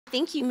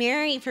Thank you,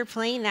 Mary, for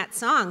playing that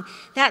song.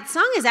 That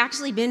song has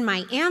actually been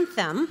my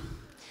anthem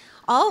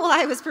all while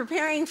I was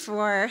preparing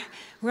for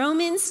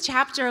Romans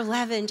chapter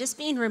 11, just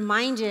being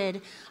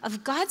reminded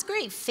of God's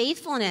great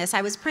faithfulness.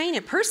 I was praying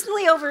it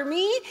personally over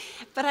me,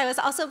 but I was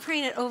also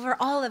praying it over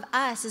all of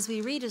us as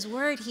we read his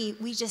word.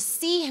 We just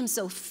see him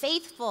so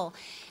faithful.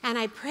 And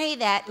I pray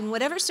that in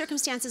whatever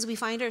circumstances we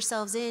find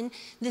ourselves in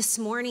this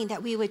morning,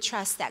 that we would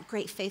trust that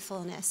great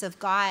faithfulness of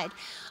God.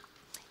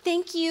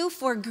 Thank you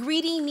for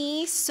greeting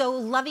me so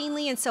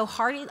lovingly and so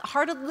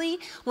heartedly.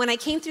 When I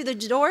came through the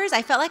doors,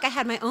 I felt like I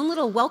had my own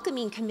little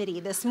welcoming committee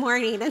this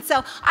morning. And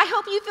so I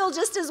hope you feel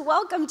just as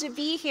welcome to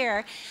be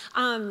here.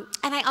 And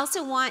I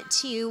also want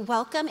to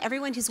welcome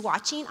everyone who's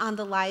watching on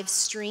the live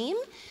stream.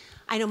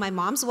 I know my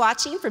mom's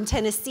watching from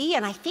Tennessee,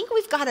 and I think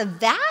we've got a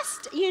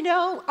vast,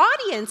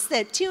 audience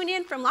that tune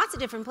in from lots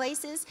of different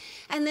places.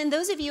 And then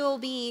those of you will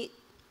be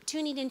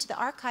tuning into the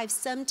archives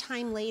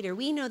sometime later.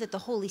 We know that the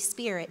Holy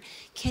Spirit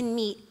can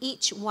meet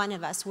each one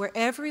of us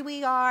wherever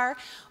we are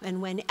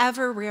and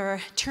whenever we're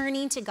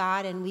turning to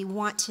God and we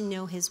want to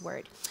know his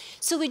word.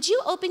 So would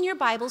you open your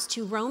Bibles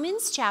to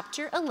Romans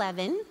chapter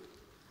 11?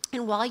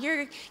 And while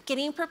you're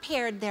getting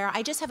prepared there,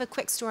 I just have a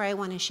quick story I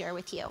want to share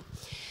with you.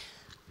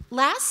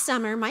 Last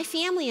summer, my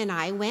family and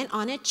I went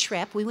on a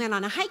trip. We went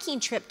on a hiking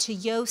trip to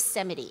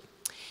Yosemite.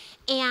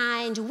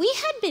 And we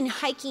had been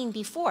hiking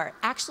before.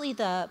 Actually,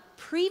 the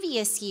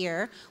previous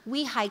year,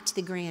 we hiked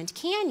the Grand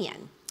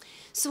Canyon.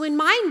 So in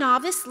my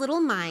novice little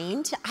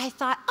mind, I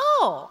thought,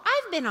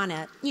 I've been on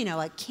a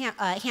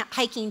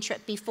hiking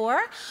trip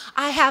before.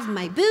 I have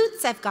my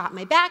boots, I've got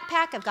my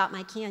backpack, I've got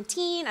my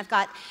canteen, I've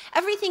got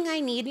everything I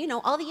need,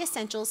 all the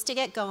essentials to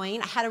get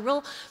going. I had a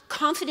real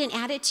confident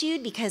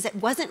attitude because it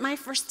wasn't my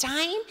first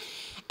time.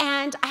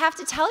 And I have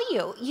to tell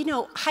you,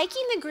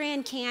 hiking the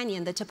Grand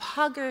Canyon, the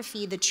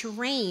topography, the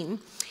terrain,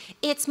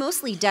 it's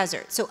mostly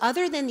desert. So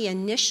other than the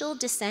initial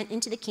descent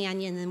into the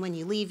canyon, and when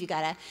you leave, you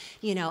gotta,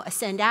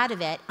 ascend out of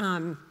it,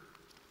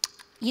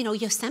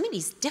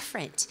 Yosemite's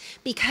different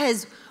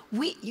because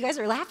you guys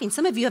are laughing.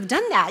 Some of you have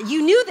done that.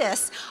 You knew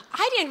this.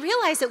 I didn't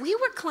realize that we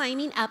were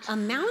climbing up a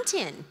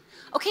mountain.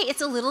 Okay,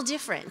 it's a little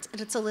different.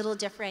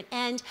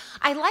 And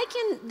I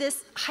liken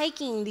these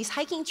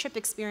hiking trip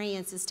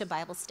experiences to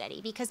Bible study,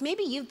 because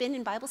maybe you've been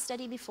in Bible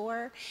study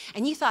before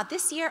and you thought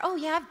this year,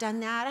 I've done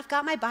that. I've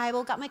got my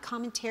Bible, got my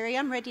commentary,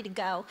 I'm ready to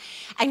go.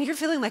 And you're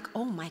feeling like,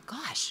 oh my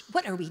gosh,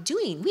 what are we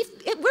doing?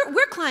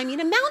 We're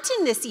climbing a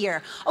mountain this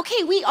year.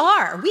 Okay, we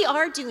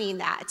are doing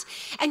that.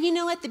 And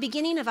at the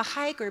beginning of a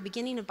hike or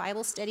beginning of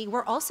Bible study,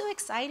 we're also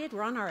excited.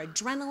 We're on our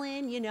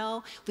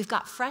adrenaline, we've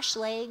got fresh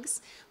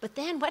legs. But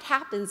then what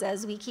happens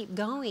as we keep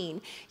going,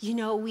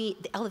 the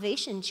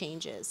elevation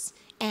changes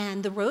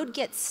and the road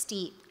gets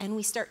steep and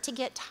we start to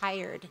get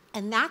tired,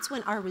 and that's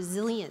when our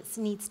resilience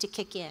needs to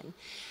kick in.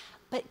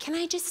 But can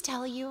I just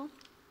tell you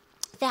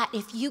that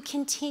if you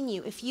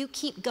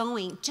keep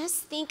going, just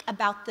think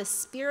about the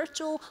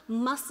spiritual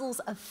muscles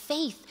of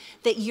faith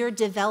that you're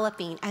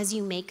developing as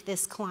you make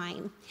this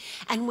climb.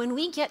 And when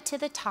we get to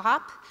the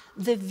top,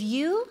 the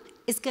view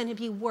is going to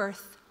be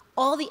worth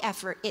all the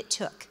effort it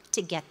took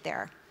to get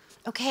there.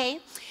 Okay?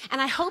 And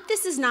I hope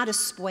this is not a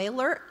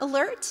spoiler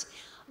alert,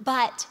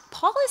 but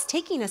Paul is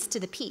taking us to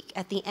the peak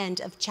at the end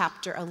of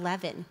chapter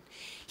 11.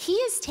 He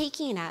is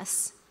taking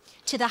us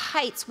to the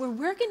heights where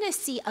we're going to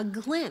see a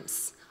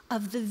glimpse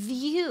of the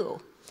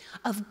view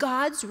of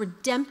God's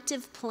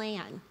redemptive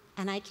plan.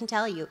 And I can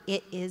tell you,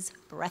 it is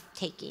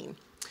breathtaking.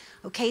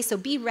 Okay, so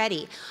be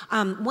ready.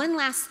 One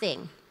last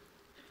thing.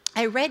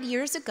 I read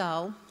years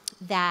ago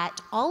that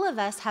all of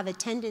us have a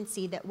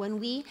tendency that when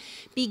we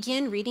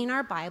begin reading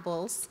our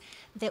Bibles,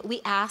 that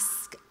we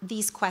ask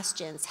these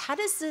questions. How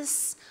does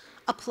this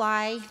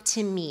apply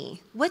to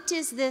me? What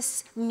does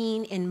this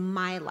mean in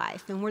my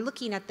life? And we're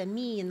looking at the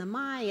me and the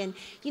my, and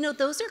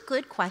those are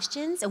good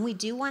questions, and we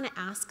do want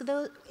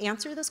to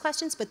answer those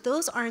questions, but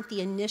those aren't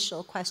the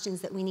initial questions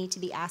that we need to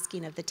be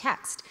asking of the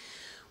text.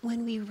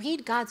 When we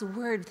read God's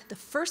word, the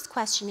first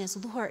question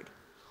is, Lord,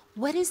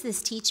 what does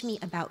this teach me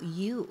about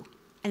you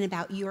and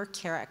about your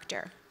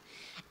character?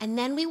 And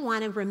then we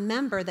want to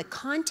remember the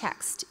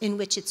context in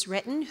which it's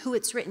written, who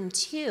it's written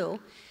to,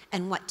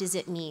 and what does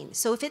it mean.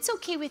 So if it's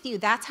okay with you,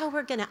 that's how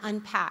we're going to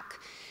unpack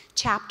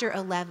chapter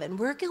 11.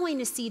 We're going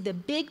to see the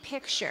big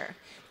picture,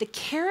 the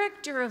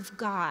character of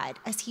God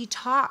as he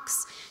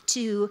talks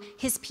to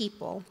his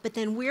people, but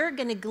then we're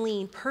going to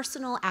glean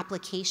personal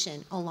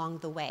application along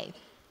the way.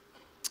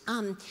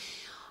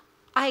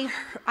 I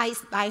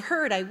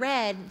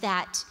read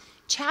that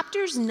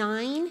chapters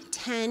 9,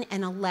 10,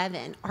 and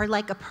 11 are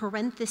like a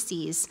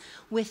parenthesis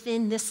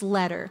within this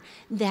letter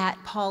that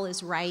Paul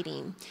is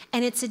writing.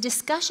 And it's a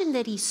discussion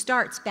that he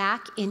starts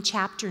back in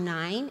chapter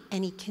 9,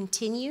 and he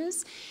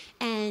continues.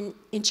 And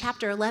in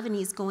chapter 11,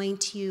 he's going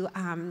to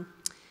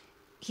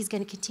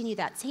continue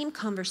that same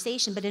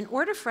conversation. But in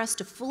order for us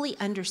to fully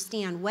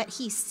understand what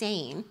he's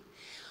saying,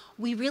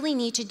 we really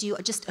need to do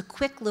just a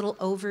quick little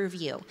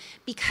overview,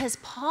 because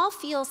Paul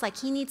feels like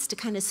he needs to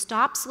kind of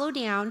stop, slow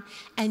down,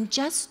 and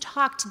just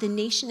talk to the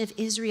nation of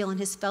Israel and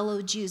his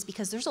fellow Jews,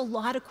 because there's a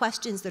lot of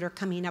questions that are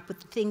coming up with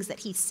the things that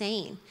he's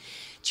saying.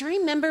 Do you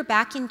remember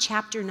back in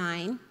chapter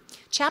 9?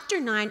 Chapter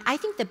 9, I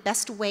think the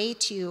best way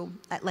to,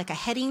 like a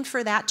heading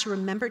for that, to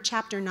remember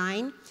chapter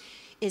 9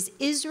 is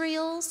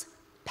Israel's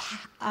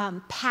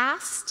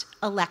past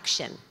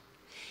election.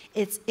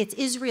 It's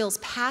Israel's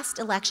past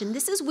election.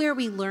 This is where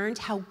we learned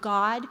how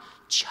God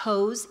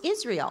chose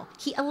Israel.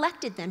 He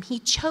elected them. He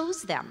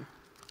chose them.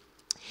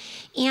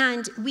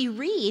 And we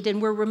read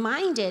and we're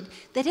reminded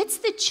that it's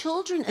the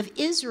children of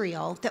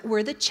Israel that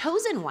were the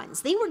chosen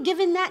ones. They were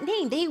given that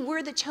name. They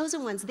were the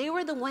chosen ones. They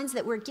were the ones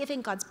that were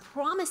given God's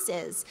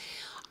promises.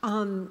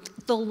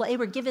 They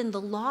were given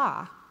the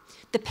law,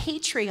 the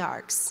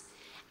patriarchs.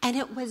 And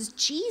it was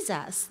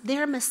Jesus,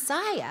 their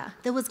Messiah,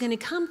 that was going to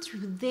come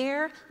through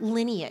their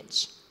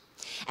lineage.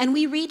 And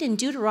we read in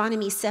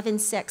Deuteronomy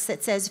 7:6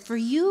 that says, "For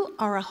you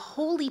are a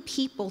holy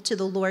people to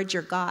the Lord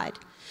your God.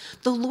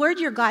 The Lord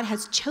your God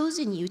has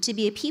chosen you to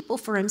be a people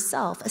for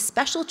himself, a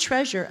special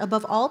treasure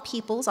above all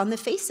peoples on the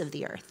face of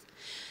the earth.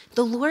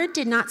 The Lord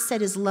did not set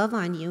his love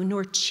on you,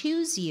 nor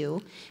choose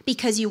you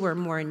because you were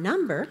more in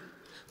number,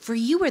 for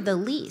you were the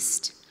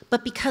least,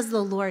 but because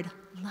the Lord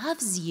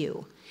loves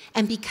you,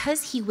 and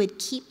because he would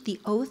keep the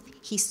oath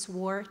he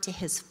swore to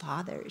his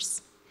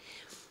fathers."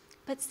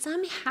 But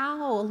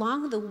somehow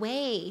along the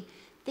way,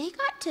 they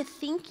got to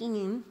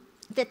thinking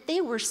that they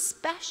were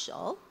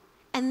special,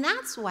 and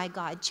that's why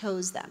God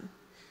chose them.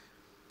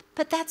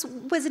 But that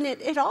wasn't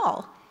it at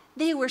all.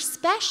 They were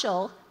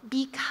special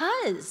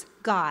because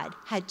God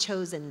had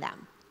chosen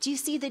them. Do you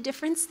see the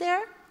difference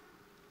there?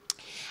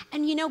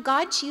 And you know,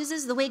 God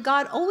chooses the way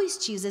God always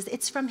chooses.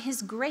 It's from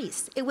his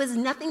grace. It was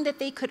nothing that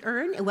they could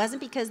earn. It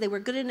wasn't because they were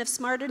good enough,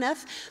 smart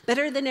enough,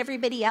 better than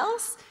everybody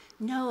else.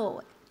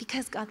 No,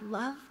 because God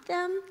loved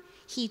them,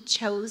 he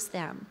chose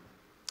them.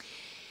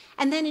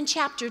 And then in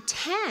chapter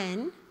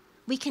 10,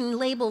 we can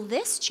label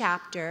this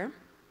chapter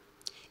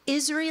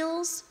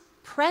Israel's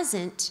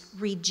present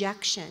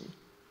rejection.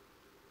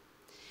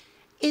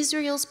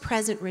 Israel's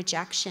present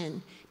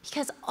rejection.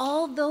 Because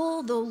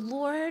although the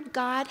Lord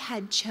God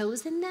had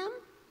chosen them,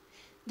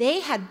 they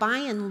had by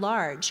and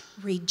large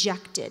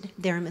rejected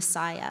their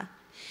Messiah.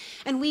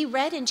 And we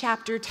read in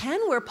chapter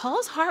 10 where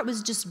Paul's heart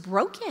was just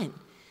broken.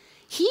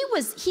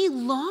 He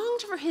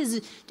longed for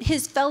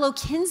his fellow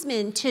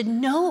kinsmen to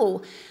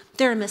know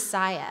their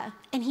Messiah.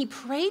 And he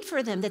prayed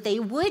for them that they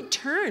would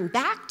turn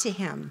back to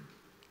him.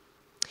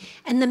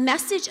 And the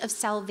message of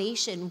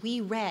salvation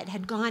we read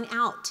had gone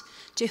out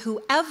to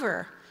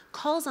whoever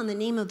calls on the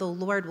name of the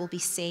Lord will be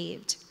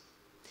saved.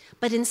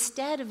 But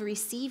instead of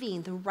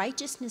receiving the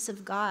righteousness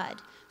of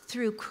God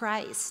through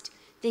Christ,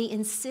 they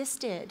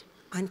insisted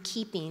on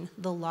keeping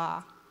the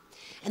law.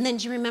 And then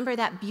do you remember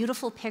that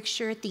beautiful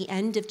picture at the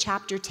end of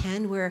chapter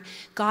 10 where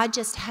God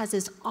just has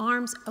his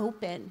arms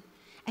open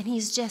and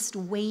he's just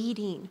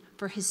waiting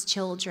for his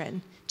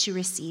children to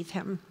receive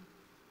him?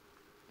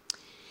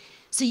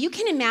 So you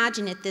can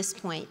imagine at this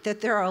point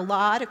that there are a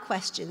lot of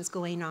questions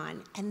going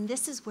on. And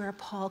this is where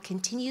Paul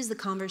continues the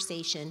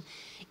conversation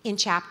in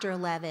chapter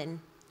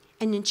 11.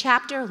 And in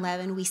chapter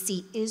 11, we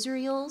see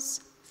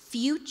Israel's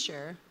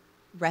future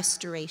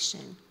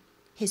restoration.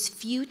 His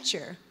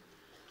future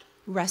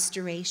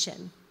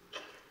restoration.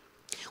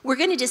 We're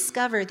going to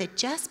discover that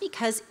just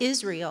because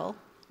Israel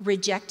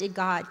rejected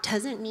God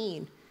doesn't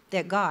mean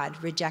that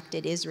God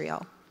rejected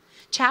Israel.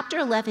 Chapter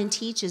 11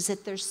 teaches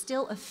that there's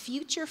still a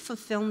future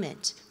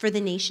fulfillment for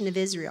the nation of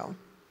Israel.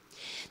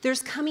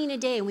 There's coming a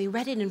day, and we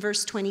read it in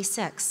verse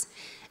 26,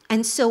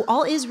 and so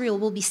all Israel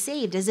will be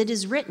saved, as it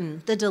is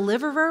written, "The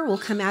deliverer will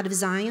come out of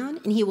Zion,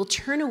 and he will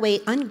turn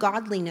away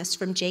ungodliness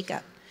from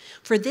Jacob.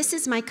 For this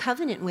is my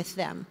covenant with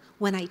them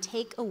when I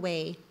take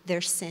away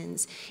their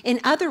sins." In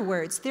other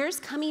words,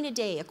 there's coming a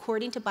day,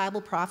 according to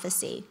Bible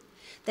prophecy,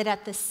 that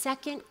at the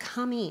second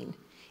coming,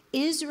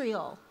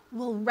 Israel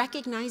will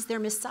recognize their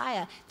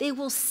Messiah. They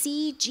will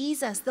see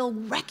Jesus. They'll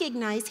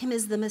recognize him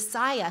as the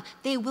Messiah.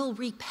 They will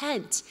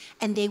repent,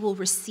 and they will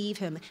receive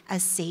him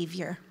as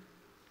Savior.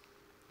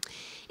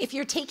 If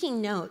you're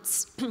taking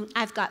notes,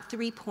 I've got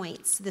 3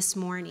 points this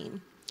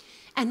morning.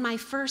 And my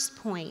first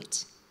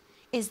point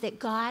is that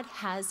God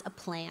has a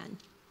plan.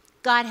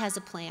 God has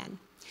a plan.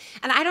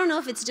 And I don't know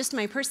if it's just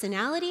my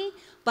personality,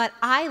 but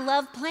I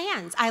love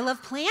plans. I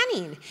love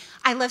planning.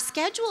 I love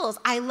schedules.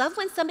 I love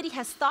when somebody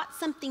has thought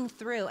something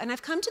through. And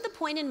I've come to the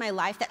point in my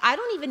life that I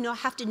don't even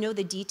have to know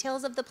the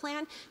details of the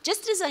plan,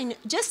 just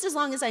as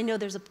long as I know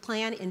there's a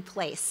plan in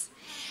place.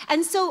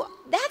 And so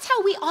that's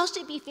how we all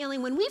should be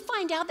feeling when we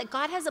find out that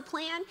God has a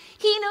plan.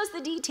 He knows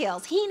the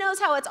details. He knows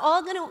how it's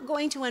all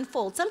going to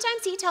unfold.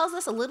 Sometimes he tells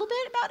us a little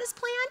bit about his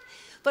plan,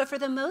 but for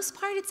the most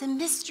part, it's a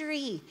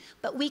mystery.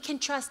 But we can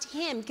trust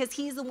him because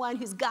he's the one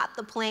who's got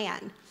the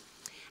plan.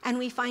 And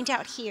we find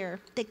out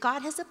here that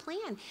God has a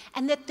plan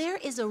and that there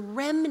is a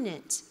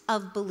remnant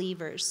of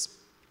believers.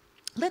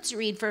 Let's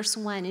read verse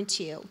 1 and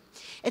 2.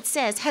 It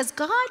says, "Has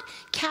God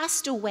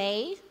cast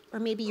away or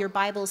maybe your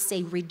Bibles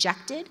say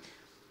rejected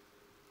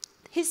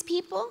his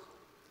people?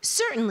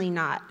 Certainly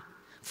not.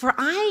 For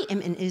I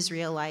am an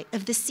Israelite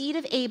of the seed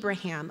of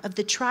Abraham, of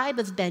the tribe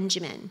of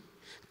Benjamin.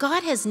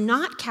 God has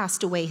not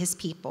cast away his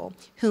people,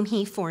 whom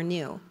he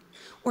foreknew.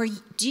 Or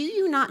do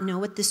you not know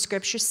what the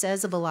scripture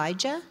says of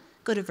Elijah?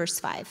 Go to verse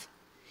 5.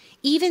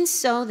 Even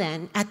so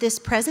then, at this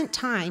present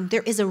time,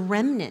 there is a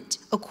remnant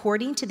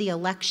according to the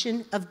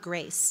election of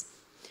grace.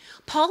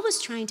 Paul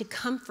was trying to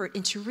comfort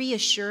and to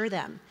reassure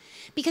them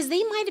because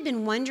they might have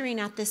been wondering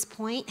at this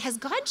point, has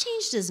God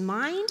changed his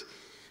mind?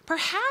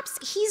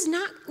 Perhaps he's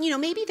not,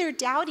 maybe they're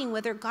doubting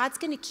whether God's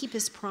going to keep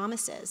his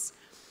promises.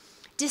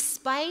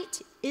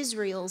 Despite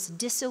Israel's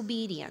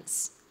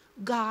disobedience,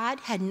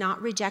 God had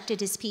not rejected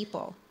his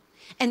people.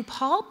 And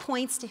Paul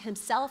points to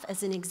himself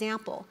as an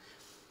example.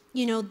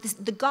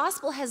 The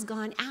gospel has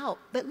gone out,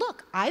 but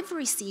look, I've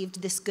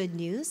received this good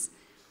news.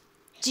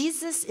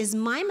 Jesus is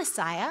my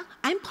Messiah.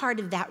 I'm part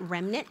of that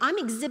remnant. I'm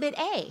exhibit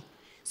A.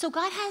 So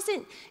God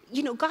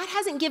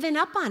hasn't given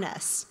up on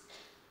us.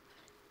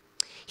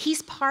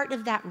 He's part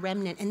of that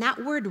remnant, and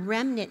that word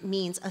remnant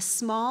means a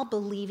small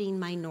believing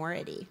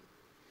minority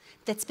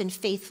that's been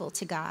faithful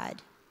to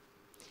God.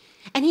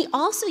 And he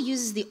also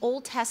uses the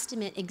Old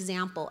Testament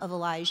example of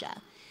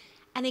Elijah.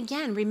 And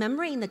again,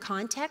 remembering the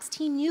context,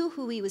 he knew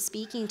who he was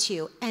speaking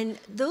to, and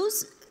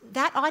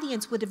that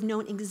audience would have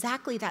known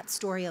exactly that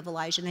story of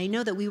Elijah. And I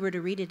know that we were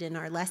to read it in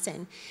our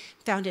lesson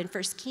found in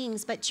 1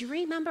 Kings, but do you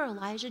remember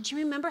Elijah? Do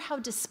you remember how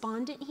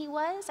despondent he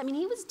was? I mean,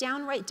 he was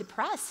downright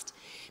depressed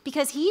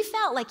because he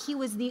felt like he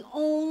was the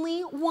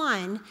only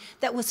one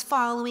that was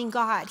following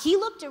God. He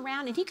looked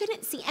around and he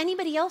couldn't see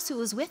anybody else who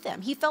was with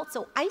him. He felt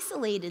so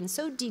isolated and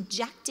so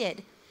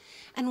dejected.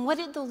 And what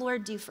did the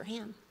Lord do for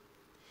him?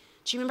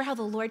 Do you remember how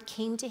the Lord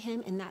came to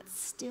him in that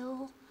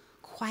still,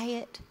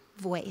 quiet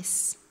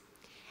voice?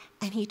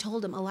 And he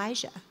told him,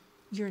 Elijah,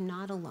 you're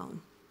not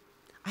alone.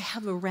 I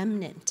have a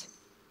remnant.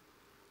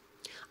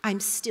 I'm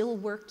still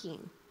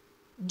working.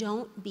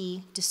 Don't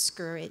be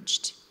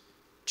discouraged.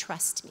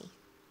 Trust me.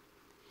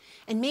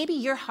 And maybe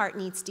your heart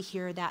needs to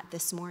hear that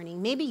this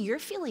morning. Maybe you're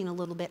feeling a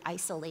little bit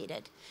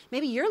isolated.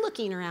 Maybe you're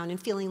looking around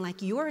and feeling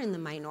like you're in the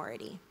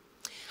minority.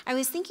 I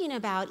was thinking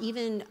about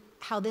even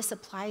how this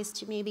applies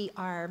to maybe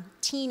our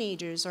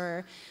teenagers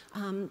or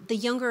the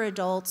younger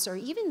adults, or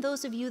even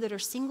those of you that are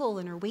single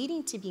and are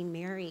waiting to be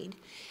married,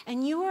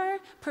 and you're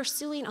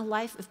pursuing a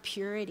life of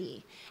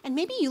purity. And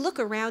maybe you look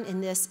around in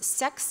this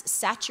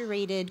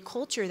sex-saturated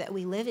culture that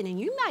we live in,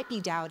 and you might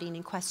be doubting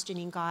and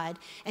questioning God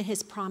and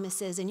his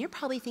promises, and you're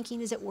probably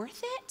thinking, is it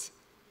worth it?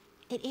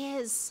 It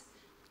is.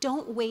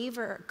 Don't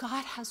waver.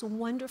 God has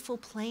wonderful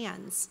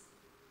plans.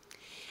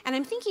 And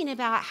I'm thinking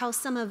about how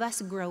some of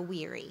us grow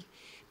weary,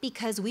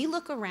 because we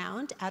look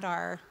around at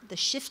the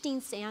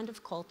shifting sand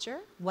of culture,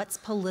 what's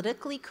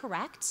politically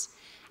correct,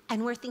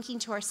 and we're thinking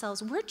to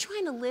ourselves, we're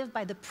trying to live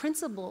by the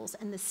principles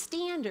and the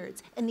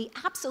standards and the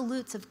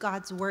absolutes of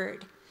God's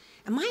word.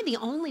 Am I the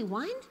only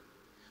one?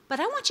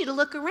 But I want you to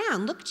look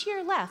around. Look to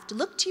your left.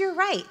 Look to your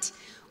right.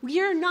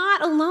 You're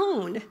not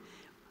alone.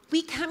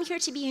 We come here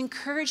to be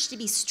encouraged, to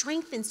be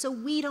strengthened, so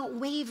we don't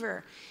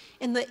waver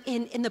in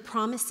the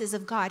promises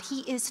of God. He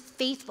is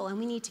faithful, and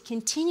we need to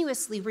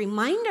continuously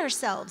remind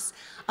ourselves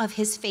of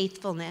his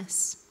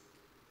faithfulness.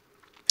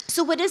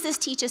 So what does this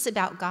teach us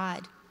about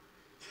God?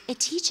 It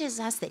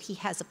teaches us that he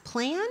has a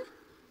plan,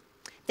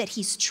 that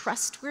he's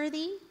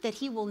trustworthy, that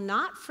he will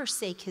not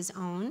forsake his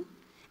own,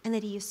 and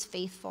that he is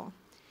faithful.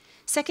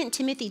 2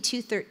 Timothy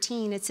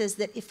 2:13, it says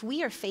that if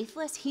we are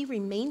faithless, he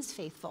remains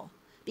faithful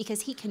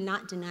because he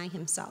cannot deny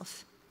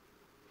himself.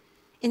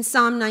 In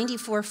Psalm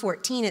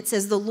 94:14, it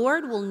says, the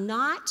Lord will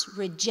not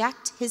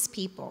reject his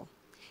people.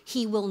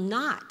 He will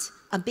not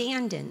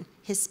abandon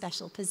his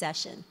special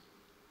possession.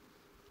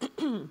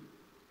 And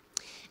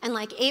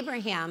like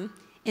Abraham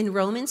in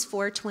Romans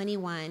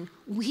 4:21,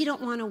 we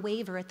don't want to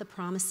waver at the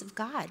promise of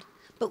God,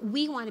 but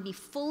we want to be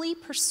fully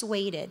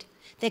persuaded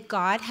that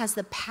God has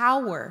the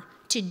power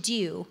to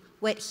do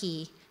what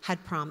he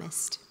had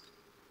promised.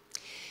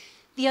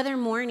 The other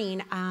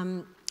morning,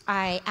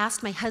 I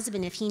asked my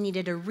husband if he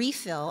needed a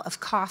refill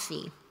of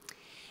coffee.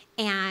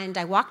 And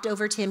I walked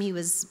over to him. He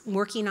was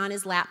working on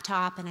his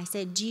laptop. And I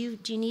said, do you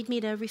need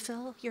me to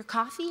refill your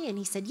coffee? And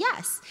he said,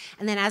 yes.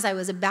 And then as I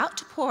was about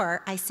to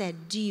pour, I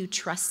said, do you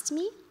trust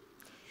me?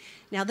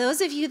 Now, those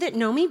of you that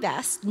know me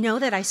best know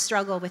that I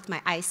struggle with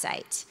my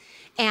eyesight.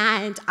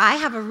 And I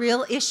have a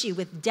real issue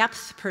with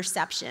depth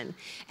perception.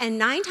 And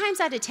 9 times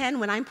out of 10,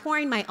 when I'm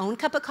pouring my own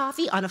cup of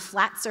coffee on a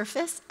flat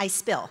surface, I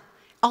spill.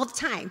 All the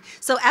time.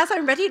 So as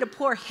I'm ready to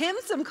pour him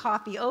some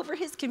coffee over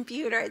his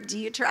computer, do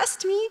you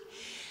trust me?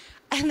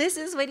 And this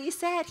is what he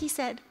said. He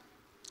said,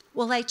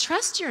 well, I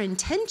trust your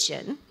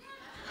intention,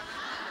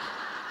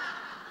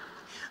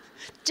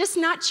 just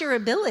not your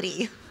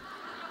ability.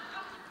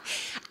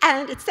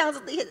 And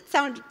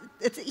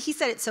he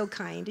said it so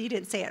kind. He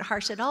didn't say it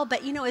harsh at all.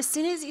 But as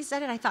soon as he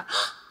said it, I thought,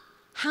 oh,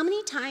 How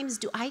many times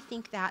do I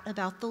think that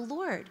about the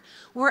Lord,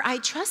 where I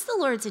trust the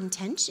Lord's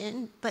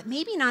intention, but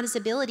maybe not his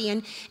ability?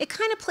 And it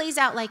kind of plays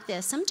out like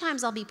this.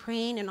 Sometimes I'll be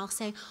praying and I'll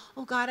say,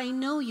 oh God, I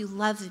know you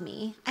love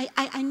me.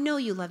 I know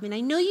you love me, and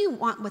I know you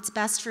want what's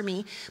best for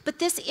me. But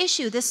this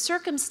issue, this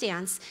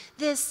circumstance,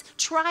 this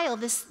trial,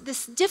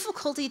 this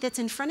difficulty that's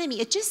in front of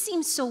me, it just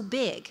seems so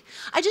big.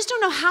 I just don't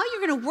know how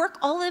you're going to work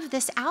all of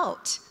this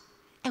out.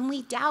 And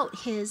we doubt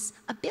his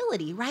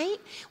ability, right?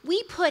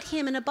 We put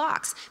him in a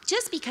box.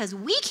 Just because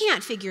we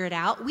can't figure it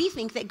out, we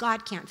think that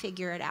God can't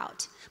figure it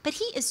out. But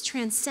he is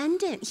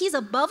transcendent. He's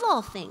above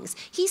all things.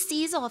 He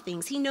sees all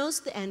things. He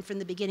knows the end from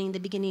the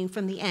beginning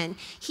from the end.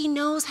 He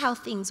knows how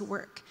things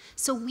work.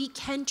 So we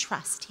can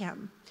trust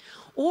him.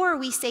 Or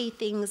we say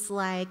things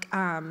like,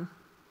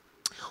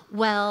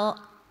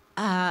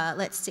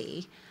 let's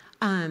see.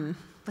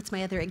 What's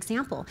my other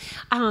example?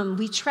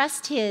 We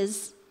trust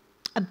his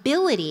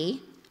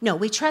ability. No,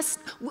 we trust,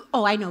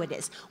 oh, I know it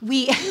is.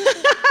 We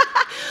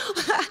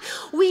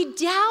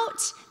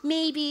doubt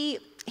maybe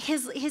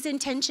his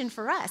intention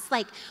for us.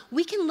 Like,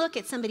 we can look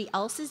at somebody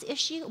else's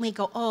issue and we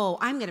go, oh,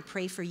 I'm going to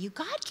pray for you.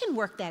 God can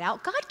work that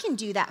out. God can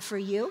do that for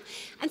you.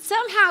 And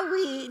somehow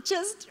we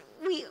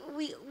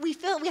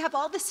feel we have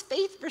all this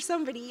faith for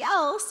somebody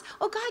else.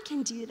 Oh, God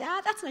can do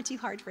that. That's not too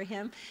hard for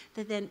him.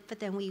 But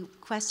then we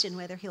question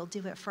whether he'll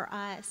do it for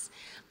us.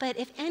 But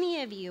if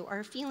any of you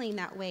are feeling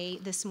that way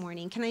this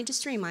morning, can I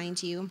just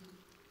remind you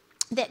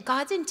that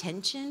God's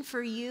intention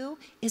for you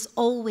is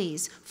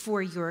always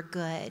for your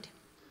good.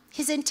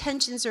 His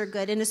intentions are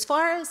good. And as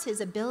far as his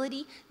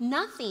ability,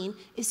 nothing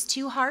is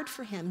too hard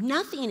for him.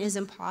 Nothing is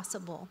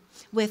impossible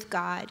with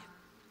God.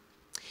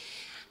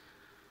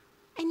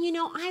 And you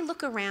know, I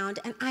look around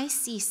and I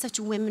see such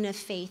women of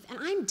faith, and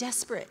I'm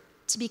desperate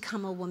to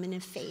become a woman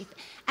of faith.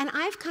 And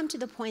I've come to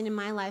the point in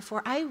my life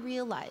where I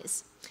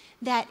realize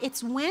that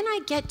it's when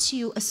I get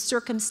to a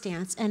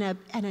circumstance and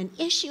an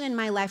issue in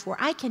my life where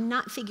I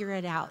cannot figure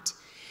it out,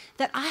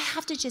 that I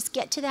have to just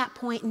get to that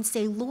point and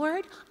say,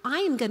 Lord, I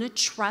am going to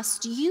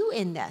trust you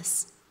in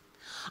this.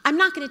 I'm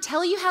not going to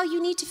tell you how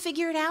you need to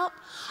figure it out.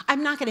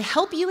 I'm not going to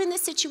help you in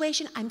this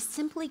situation. I'm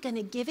simply going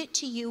to give it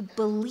to you,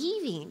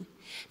 believing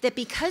that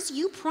because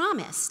you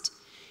promised,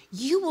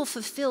 you will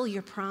fulfill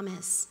your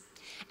promise.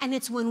 And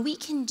it's when we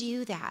can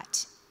do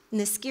that, in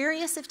the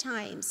scariest of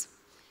times,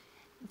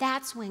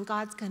 that's when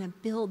God's going to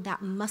build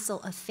that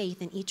muscle of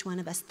faith in each one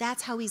of us.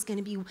 That's how he's going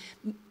to be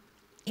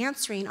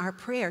answering our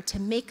prayer to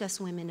make us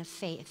women of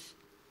faith.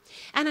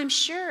 And I'm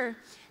sure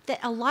that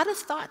a lot of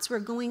thoughts were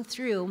going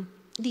through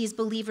these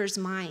believers'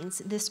 minds,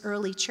 this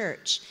early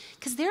church,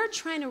 because they're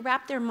trying to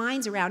wrap their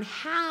minds around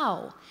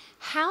how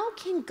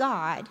can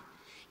God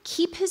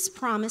keep his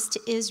promise to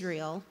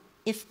Israel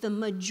if the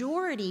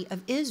majority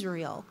of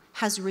Israel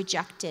has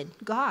rejected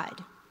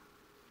God?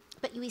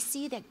 But we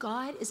see that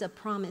God is a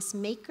promise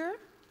maker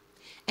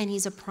and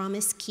he's a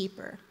promise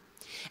keeper.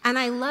 And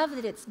I love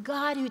that it's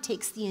God who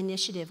takes the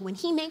initiative. When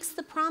he makes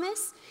the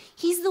promise,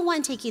 he's the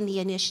one taking the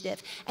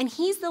initiative. And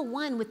he's the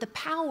one with the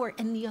power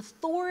and the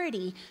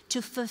authority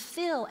to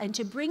fulfill and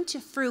to bring to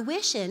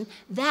fruition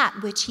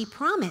that which he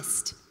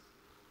promised.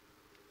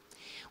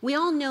 We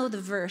all know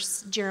the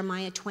verse,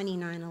 Jeremiah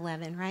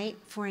 29:11, right?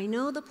 For I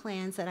know the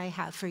plans that I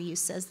have for you,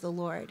 says the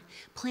Lord.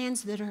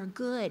 Plans that are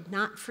good,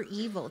 not for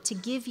evil, to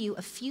give you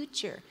a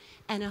future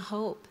and a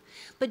hope.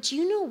 But do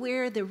you know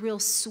where the real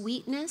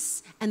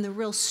sweetness and the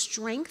real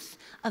strength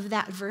of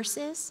that verse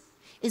is?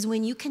 Is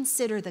when you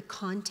consider the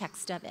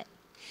context of it.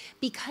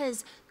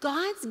 Because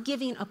God's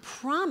giving a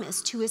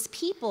promise to his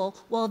people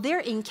while they're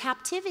in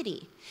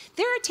captivity.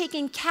 They're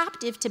taken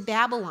captive to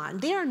Babylon.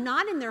 They are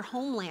not in their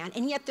homeland,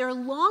 and yet they're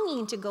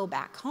longing to go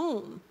back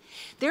home.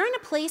 They're in a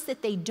place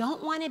that they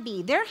don't want to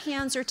be. Their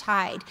hands are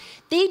tied.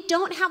 They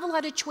don't have a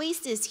lot of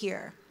choices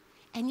here.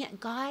 And yet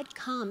God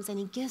comes and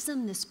he gives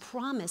them this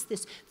promise,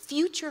 this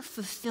future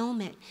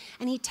fulfillment.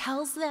 And he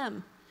tells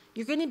them,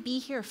 you're going to be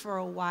here for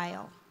a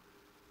while,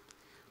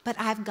 but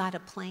I've got a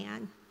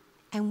plan.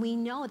 And we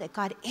know that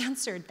God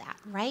answered that,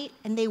 right?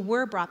 And they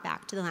were brought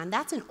back to the land.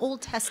 That's an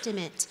Old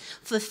Testament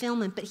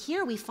fulfillment. But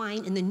here we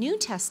find in the New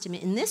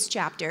Testament, in this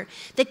chapter,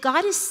 that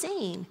God is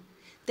saying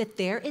that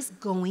there is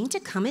going to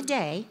come a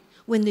day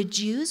when the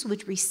Jews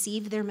would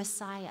receive their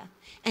Messiah.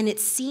 And it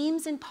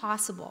seems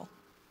impossible,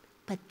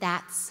 but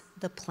that's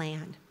the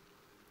plan.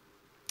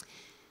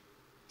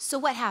 So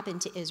what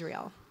happened to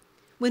Israel?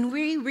 When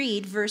we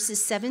read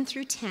verses 7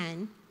 through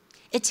 10,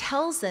 it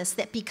tells us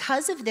that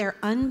because of their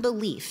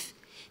unbelief,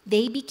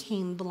 they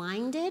became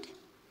blinded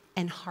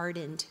and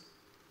hardened,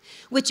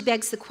 which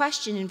begs the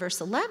question in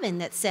verse 11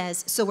 that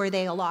says, so are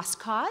they a lost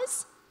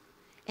cause?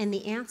 And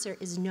the answer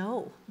is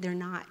no, they're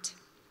not.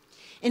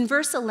 In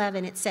verse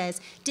 11, it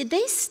says, did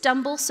they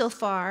stumble so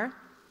far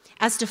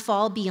as to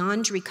fall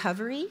beyond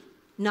recovery?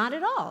 Not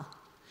at all.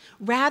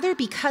 Rather,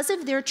 because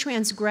of their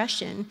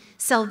transgression,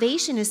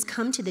 salvation has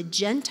come to the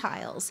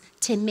Gentiles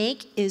to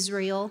make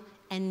Israel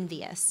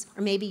envious.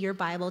 Or maybe your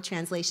Bible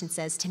translation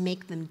says to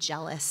make them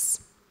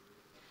jealous.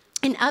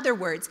 In other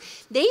words,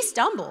 they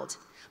stumbled,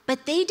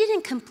 But they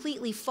didn't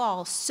completely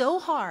fall so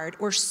hard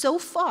or so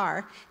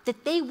far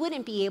that they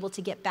wouldn't be able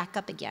to get back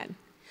up again.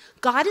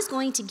 God is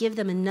going to give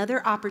them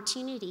another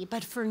opportunity,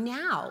 but for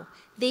now,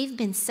 they've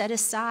been set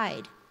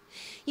aside.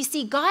 You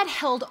see, God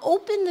held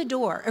open the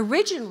door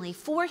originally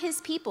for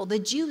his people, the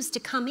Jews, to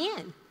come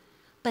in,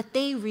 but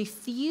they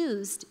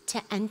refused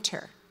to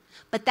enter.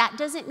 But that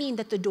doesn't mean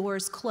that the door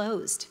is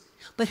closed.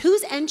 But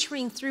who's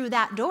entering through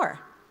that door?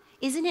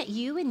 Isn't it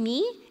you and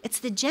me? It's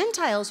the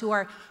Gentiles who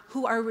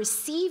are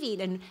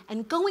receiving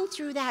and going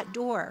through that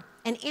door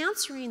and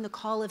answering the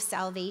call of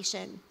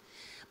salvation.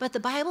 But the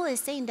Bible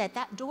is saying that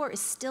that door is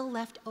still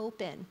left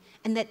open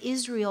and that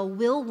Israel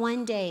will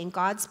one day, in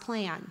God's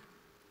plan,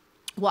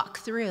 walk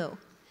through.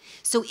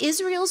 So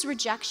Israel's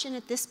rejection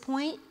at this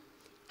point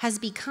has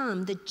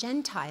become the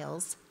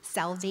Gentiles'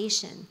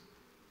 salvation.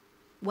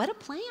 What a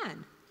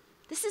plan.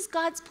 This is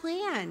God's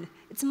plan.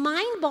 It's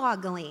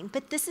mind-boggling,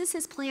 but this is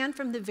his plan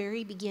from the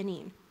very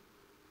beginning.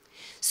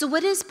 So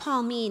what does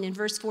Paul mean in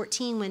verse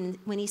 14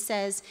 when he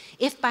says,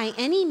 if by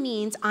any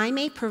means I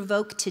may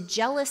provoke to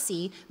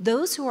jealousy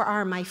those who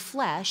are my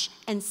flesh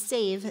and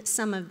save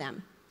some of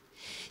them?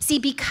 See,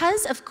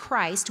 because of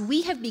Christ,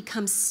 we have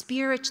become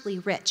spiritually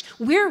rich.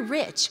 We're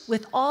rich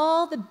with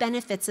all the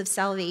benefits of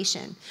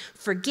salvation: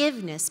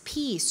 forgiveness,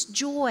 peace,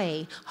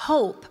 joy,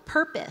 hope,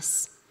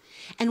 purpose.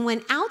 And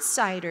when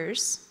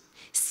outsiders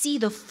see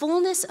the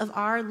fullness of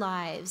our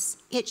lives,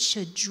 it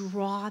should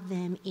draw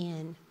them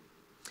in.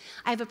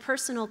 I have a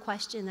personal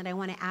question that I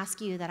want to ask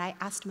you that I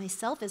asked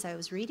myself as I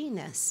was reading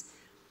this.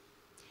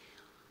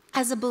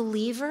 As a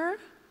believer,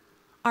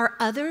 are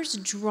others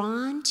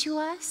drawn to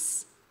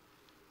us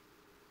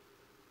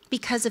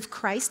because of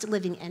Christ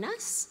living in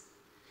us?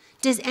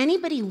 Does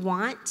anybody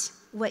want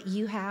what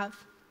you have?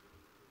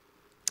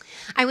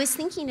 I was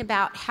thinking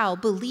about how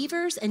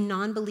believers and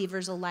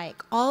non-believers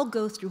alike all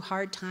go through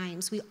hard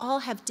times. We all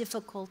have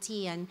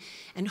difficulty and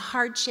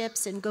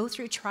hardships and go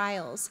through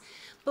trials.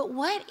 But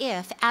what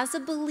if, as a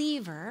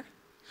believer,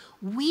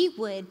 we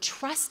would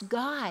trust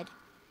God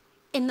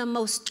in the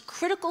most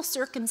critical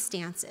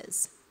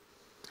circumstances?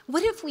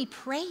 What if we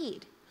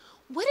prayed?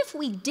 What if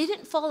we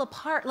didn't fall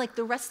apart like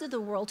the rest of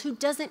the world who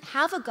doesn't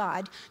have a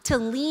God to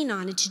lean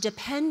on and to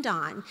depend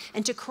on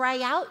and to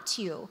cry out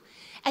to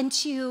and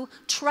to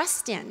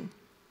trust in?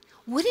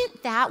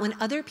 Wouldn't that, when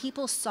other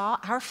people saw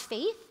our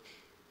faith,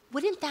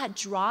 wouldn't that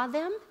draw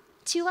them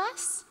to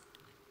us?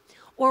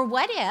 Or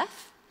what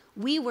if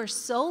we were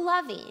so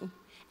loving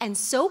and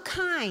so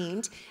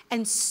kind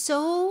and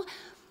so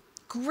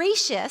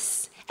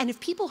gracious, and if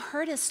people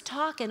heard us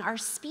talk and our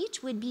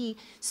speech would be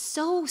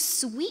so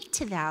sweet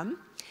to them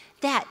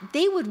that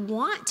they would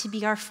want to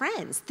be our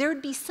friends? There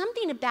would be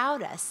something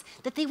about us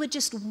that they would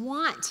just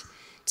want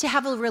to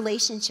have a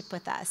relationship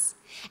with us.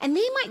 And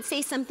they might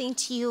say something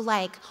to you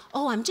like,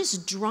 oh, I'm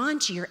just drawn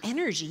to your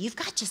energy. You've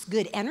got just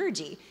good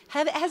energy.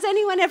 Has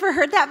anyone ever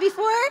heard that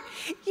before?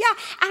 Yeah,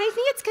 and I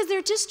think it's because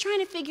they're just trying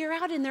to figure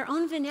out in their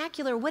own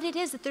vernacular what it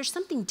is, that there's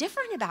something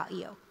different about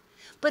you.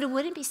 But it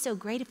wouldn't be so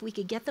great if we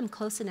could get them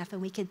close enough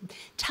and we could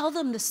tell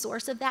them the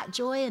source of that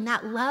joy and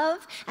that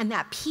love and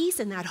that peace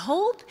and that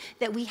hope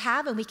that we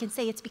have, and we can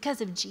say it's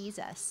because of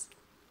Jesus.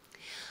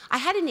 I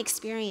had an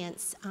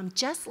experience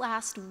just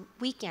last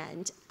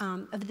weekend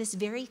of this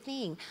very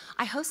thing.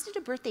 I hosted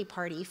a birthday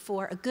party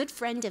for a good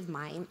friend of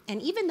mine,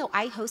 and even though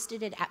I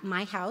hosted it at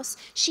my house,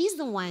 she's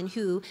the one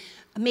who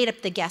made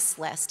up the guest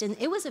list, and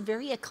it was a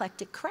very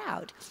eclectic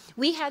crowd.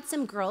 We had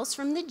some girls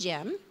from the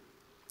gym.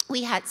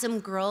 We had some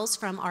girls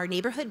from our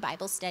neighborhood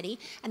Bible study,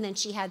 and then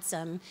she had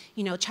some,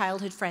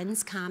 childhood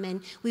friends come,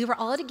 and we were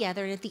all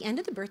together, and at the end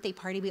of the birthday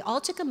party, we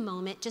all took a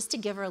moment just to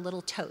give her a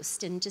little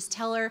toast and just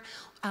tell her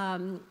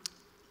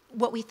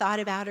what we thought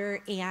about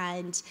her.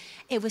 And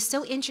it was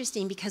so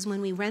interesting because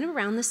when we went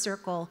around the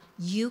circle,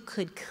 you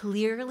could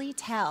clearly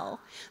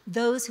tell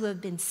those who have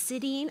been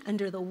sitting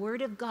under the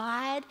Word of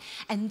God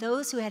and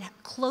those who had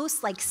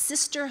close, like,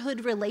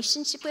 sisterhood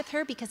relationship with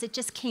her, because it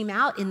just came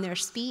out in their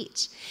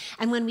speech.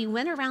 And when we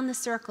went around the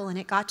circle and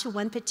it got to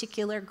one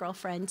particular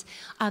girlfriend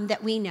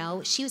that we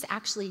know, she was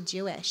actually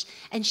Jewish,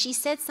 and she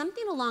said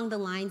something along the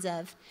lines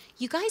of,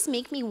 "You guys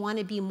make me want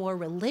to be more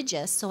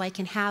religious so I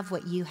can have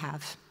what you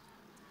have."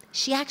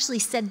 She actually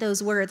said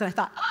those words, and I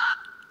thought,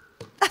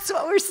 that's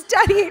what we're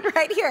studying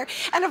right here.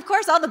 And of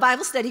course, all the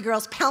Bible study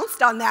girls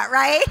pounced on that,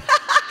 right?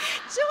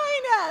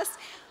 Join us.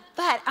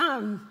 But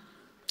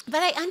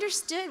I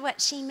understood what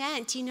she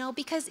meant,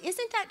 because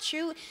isn't that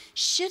true?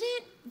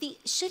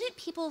 Shouldn't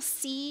people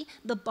see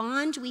the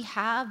bond we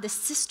have, the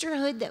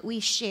sisterhood that we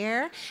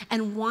share,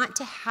 and want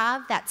to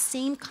have that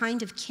same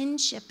kind of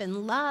kinship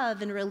and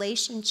love and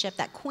relationship,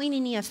 that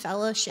koinonia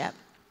fellowship?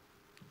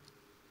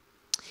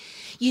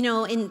 You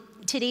know, in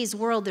today's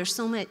world, there's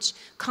so much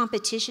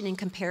competition and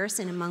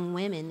comparison among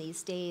women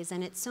these days,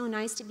 and it's so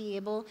nice to be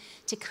able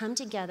to come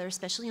together,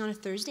 especially on a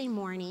Thursday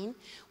morning.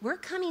 We're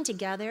coming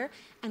together,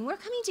 and we're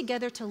coming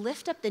together to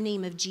lift up the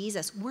name of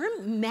Jesus. We're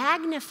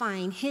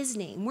magnifying his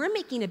name. We're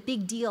making a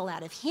big deal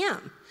out of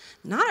him,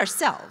 not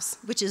ourselves,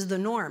 which is the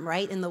norm,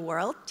 right, in the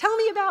world. Tell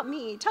me about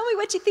me. Tell me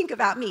what you think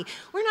about me.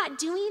 We're not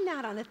doing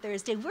that on a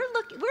Thursday. We're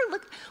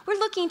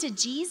looking to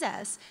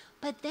Jesus.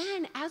 But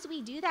then as we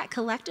do that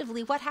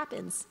collectively, what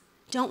happens?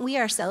 Don't we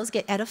ourselves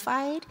get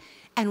edified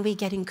and we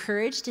get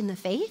encouraged in the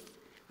faith,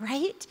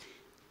 right?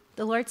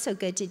 The Lord's so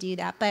good to do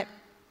that. But,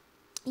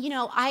 you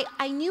know,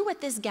 I knew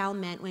what this gal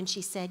meant when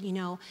she said, you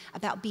know,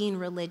 about being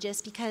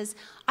religious, because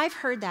I've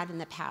heard that in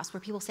the past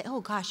where people say,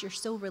 oh, gosh, you're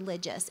so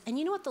religious. And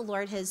you know what the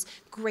Lord has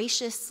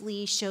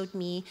graciously showed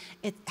me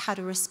how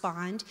to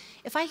respond?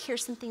 If I hear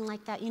something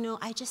like that, you know,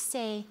 I just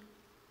say,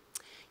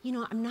 you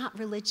know, I'm not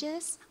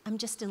religious. I'm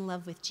just in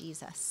love with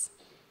Jesus.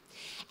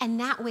 And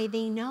that way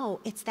they know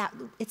it's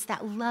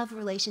that love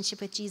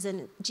relationship with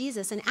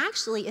Jesus. And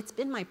actually, it's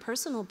been my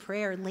personal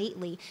prayer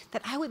lately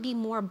that I would be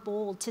more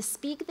bold to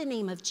speak the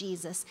name of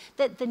Jesus,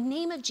 that the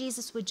name of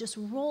Jesus would just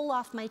roll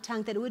off my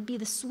tongue, that it would be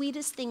the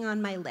sweetest thing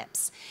on my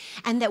lips.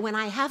 And that when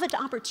I have an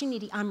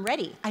opportunity, I'm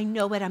ready. I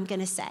know what I'm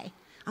going to say.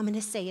 I'm going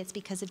to say it's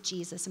because of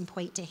Jesus and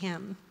point to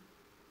him.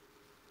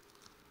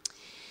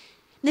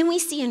 Then we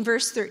see in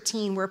verse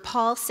 13 where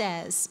Paul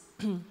says,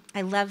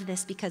 I love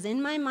this because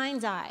in my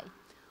mind's eye,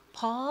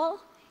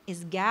 Paul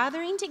is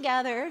gathering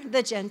together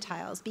the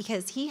Gentiles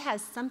because he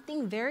has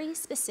something very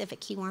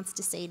specific he wants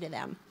to say to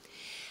them.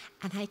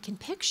 And I can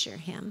picture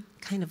him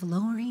kind of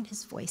lowering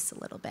his voice a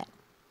little bit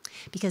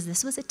because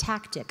this was a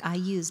tactic I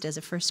used as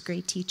a first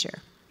grade teacher.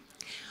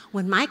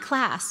 When my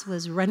class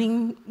was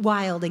running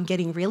wild and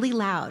getting really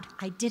loud,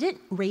 I didn't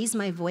raise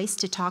my voice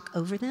to talk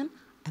over them.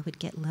 I would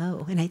get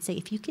low and I'd say,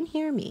 if you can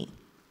hear me,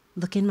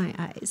 look in my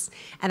eyes.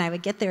 And I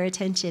would get their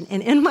attention.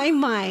 And in my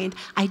mind,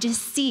 I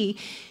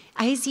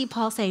see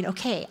Paul saying,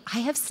 okay, I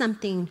have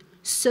something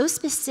so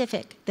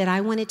specific that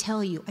I want to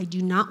tell you. I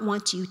do not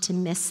want you to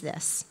miss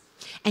this.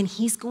 And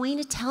he's going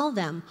to tell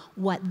them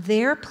what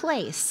their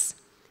place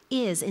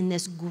is in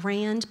this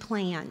grand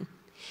plan.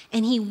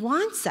 And he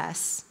wants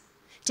us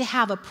to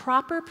have a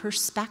proper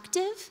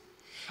perspective,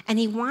 and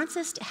he wants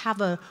us to have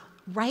a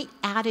right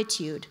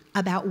attitude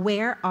about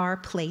where our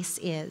place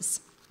is.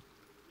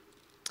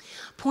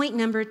 Point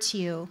number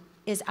 2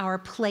 is our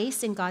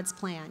place in God's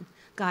plan.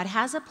 God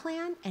has a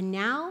plan, and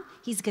now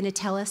he's going to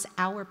tell us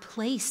our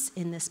place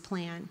in this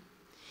plan.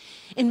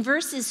 In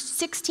verses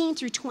 16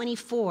 through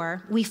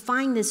 24, we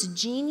find this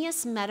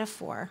genius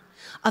metaphor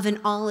of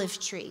an olive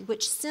tree,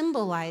 which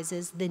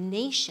symbolizes the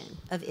nation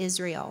of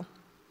Israel.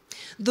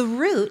 The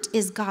root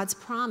is God's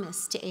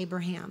promise to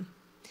Abraham.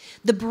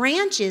 The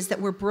branches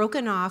that were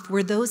broken off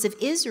were those of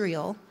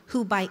Israel,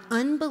 who by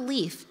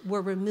unbelief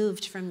were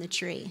removed from the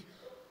tree.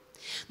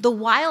 The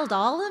wild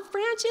olive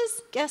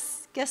branches,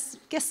 guess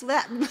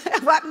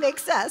what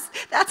makes us?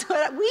 That's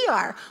what we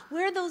are.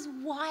 We're those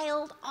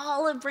wild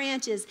olive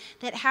branches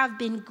that have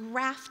been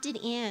grafted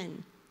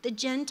in, the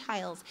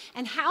Gentiles.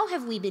 And how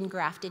have we been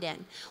grafted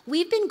in?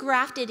 We've been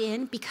grafted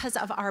in because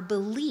of our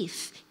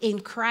belief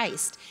in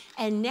Christ.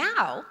 And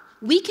now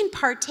we can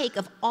partake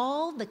of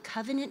all the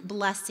covenant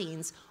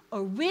blessings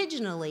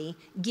originally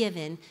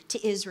given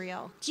to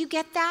Israel. Do you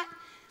get that?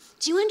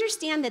 Do you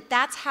understand that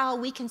that's how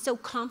we can so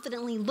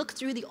confidently look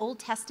through the Old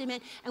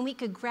Testament and we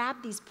could grab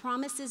these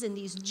promises and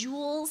these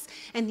jewels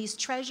and these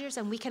treasures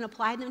and we can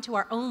apply them to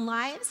our own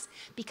lives?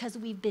 Because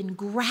we've been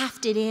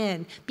grafted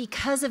in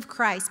because of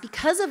Christ,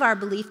 because of our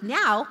belief.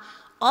 Now,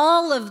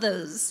 all of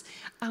those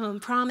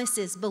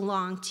promises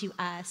belong to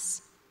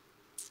us.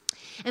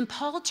 And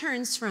Paul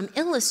turns from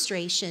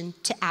illustration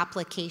to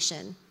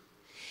application,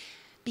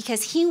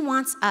 because he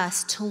wants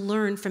us to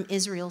learn from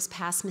Israel's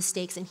past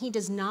mistakes, and he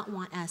does not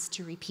want us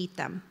to repeat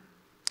them.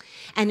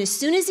 And as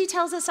soon as he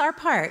tells us our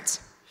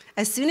part,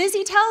 as soon as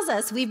he tells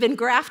us we've been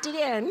grafted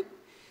in,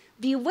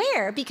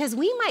 beware, because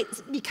we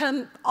might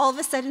become all of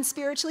a sudden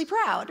spiritually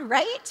proud,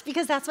 right?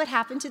 Because that's what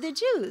happened to the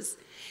Jews.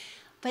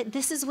 But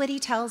this is what he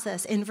tells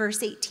us in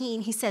verse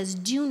 18. He says,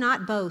 do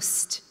not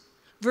boast.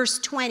 Verse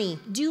 20,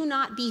 do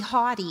not be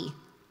haughty.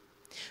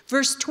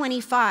 Verse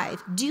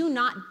 25, do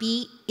not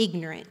be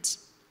ignorant.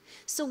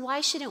 So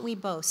why shouldn't we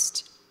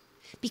boast?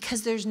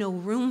 Because there's no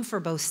room for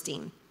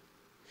boasting.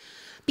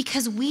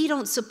 Because we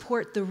don't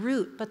support the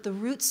root, but the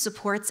root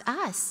supports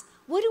us.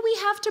 What do we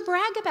have to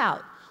brag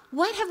about?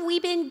 What have we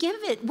been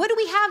given? What do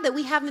we have that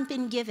we haven't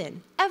been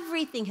given?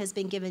 Everything has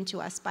been given to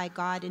us by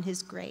God in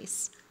his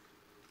grace.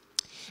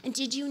 And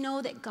did you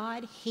know that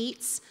God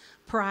hates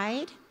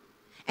pride?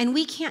 And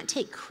we can't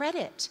take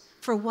credit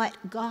for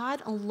what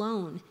God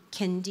alone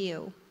can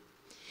do.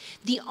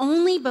 The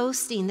only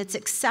boasting that's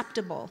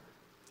acceptable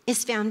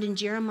is found in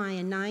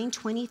Jeremiah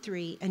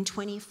 9:23 and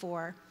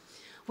 24,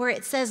 where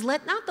it says,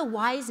 let not the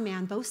wise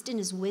man boast in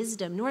his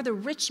wisdom, nor the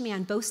rich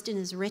man boast in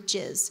his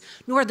riches,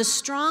 nor the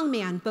strong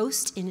man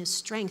boast in his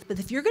strength. But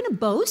if you're going to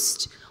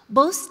boast,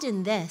 boast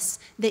in this,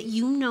 that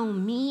you know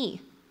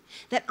me,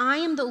 that I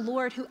am the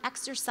Lord who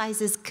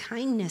exercises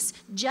kindness,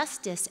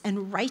 justice,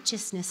 and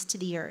righteousness to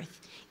the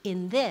earth.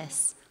 In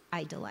this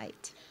I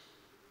delight.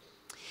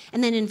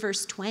 And then in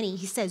verse 20,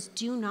 he says,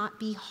 do not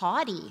be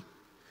haughty.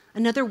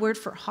 Another word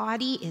for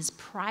haughty is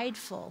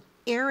prideful,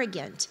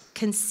 arrogant,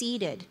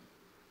 conceited,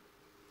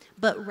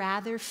 but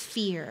rather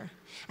fear.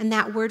 And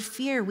that word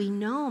fear, we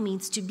know,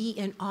 means to be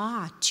in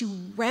awe, to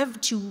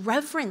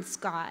reverence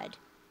God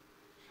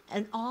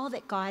and all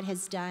that God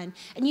has done.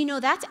 And you know,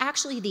 that's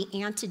actually the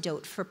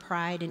antidote for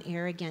pride and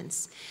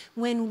arrogance.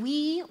 When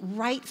we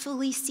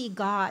rightfully see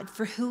God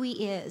for who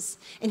he is,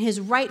 in his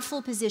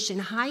rightful position,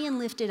 high and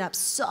lifted up,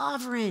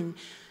 sovereign,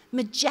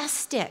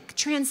 majestic,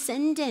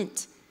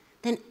 transcendent,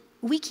 then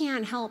we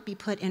can't help be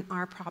put in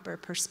our proper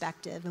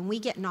perspective, and we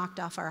get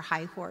knocked off our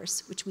high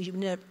horse, which we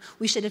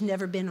should have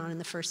never been on in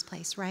the first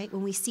place, right?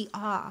 When we see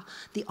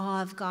the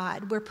awe of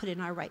God, we're put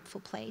in our rightful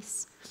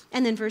place.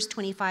 And then verse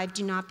 25,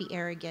 do not be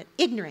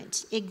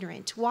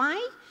ignorant.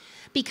 Why?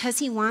 Because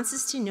he wants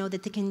us to know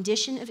that the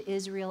condition of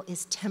Israel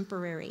is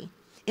temporary.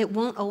 It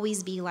won't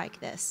always be like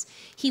this.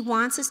 He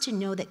wants us to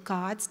know that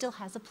God still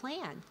has a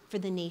plan for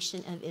the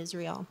nation of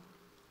Israel.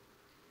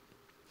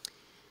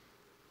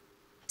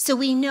 So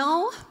we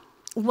know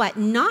what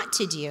not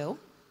to do,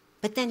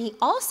 but then he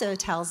also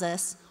tells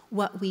us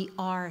what we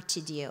are to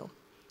do.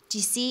 Do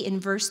you see in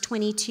verse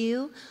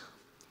 22,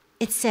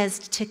 it says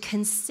to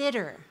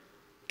consider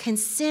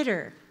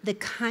the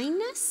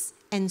kindness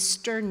and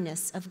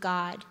sternness of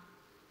God.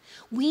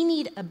 We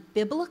need a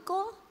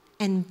biblical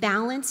and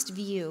balanced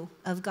view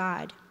of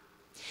God.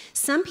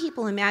 Some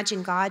people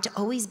imagine God to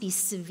always be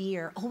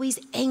severe, always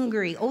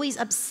angry, always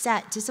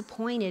upset,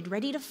 disappointed,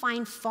 ready to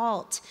find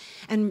fault,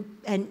 and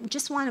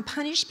just want to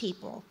punish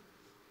people.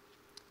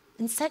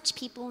 And such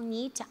people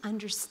need to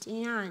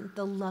understand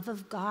the love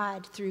of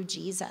God through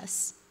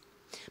Jesus.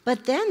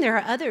 But then there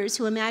are others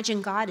who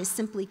imagine God as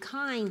simply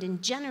kind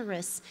and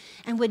generous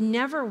and would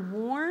never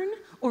warn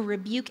or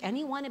rebuke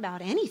anyone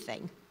about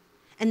anything.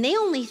 And they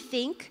only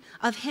think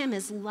of him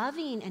as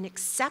loving and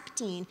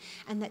accepting,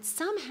 and that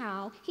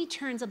somehow he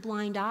turns a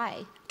blind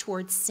eye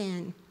towards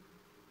sin.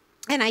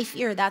 And I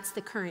fear that's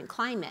the current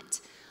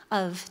climate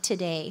of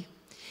today.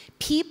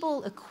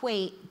 People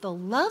equate the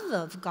love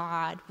of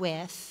God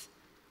with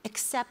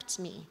accept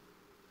me,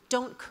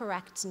 don't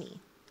correct me,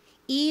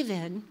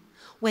 even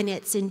when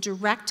it's in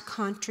direct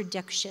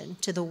contradiction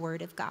to the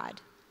Word of God.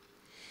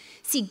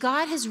 See,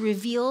 God has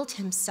revealed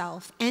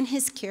himself and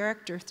his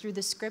character through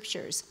the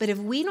scriptures. But if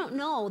we don't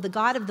know the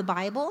God of the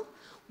Bible,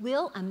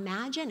 we'll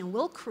imagine and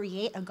we'll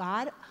create a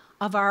God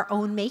of our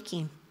own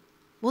making.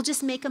 We'll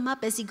just make him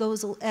up as it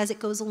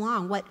goes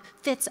along, what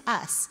fits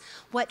us,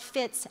 what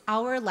fits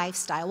our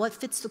lifestyle, what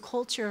fits the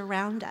culture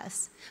around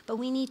us. But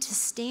we need to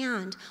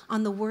stand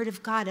on the Word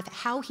of God, of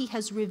how he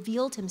has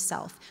revealed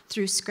himself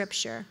through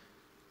Scripture.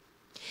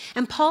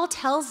 And Paul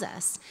tells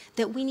us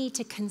that we need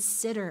to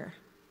consider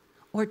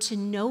or to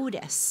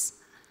notice.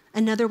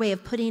 Another way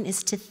of putting it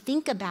is to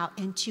think about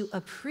and to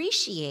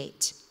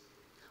appreciate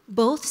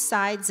both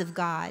sides of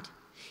God,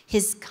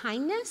 his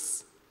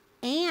kindness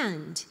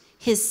and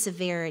his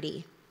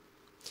severity,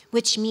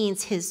 which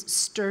means his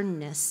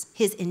sternness,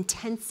 his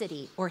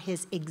intensity, or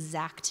his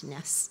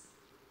exactness.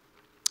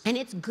 And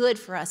it's good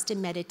for us to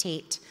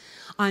meditate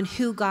on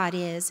who God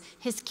is,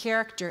 his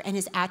character, and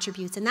his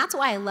attributes. And that's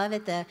why I love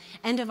at the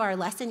end of our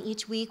lesson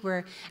each week,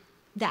 where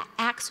that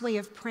Acts way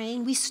of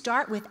praying, we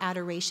start with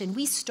adoration.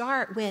 We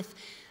start with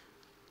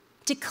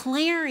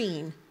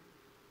declaring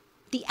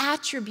the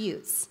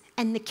attributes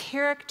and the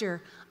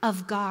character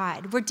of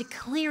God. We're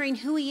declaring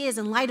who he is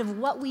in light of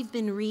what we've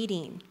been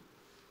reading.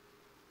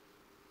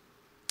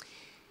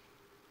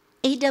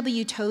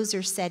 A.W.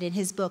 Tozer said in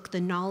his book,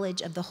 The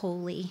Knowledge of the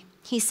Holy,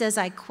 he says,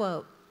 I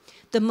quote,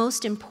 "The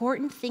most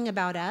important thing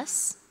about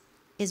us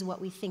is what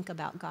we think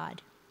about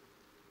God."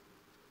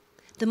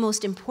 The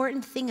most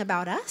important thing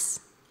about us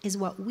is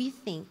what we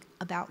think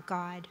about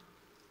God.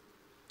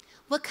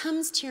 What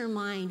comes to your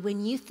mind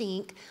when you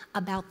think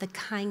about the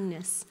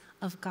kindness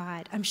of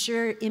God? I'm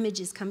sure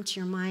images come to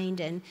your mind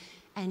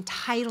and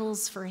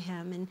titles for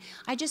him. And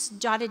I just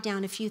jotted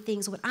down a few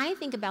things. When I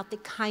think about the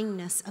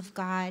kindness of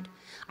God,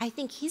 I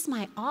think he's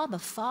my Abba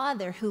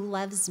Father who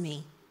loves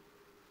me.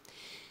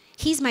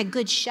 He's my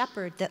good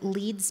shepherd that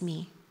leads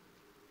me.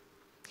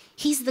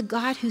 He's the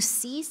God who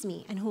sees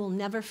me and who will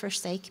never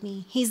forsake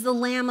me. He's the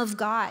Lamb of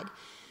God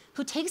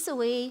who takes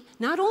away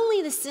not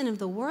only the sin of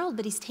the world,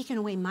 but he's taken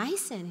away my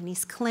sin and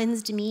he's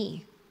cleansed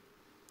me.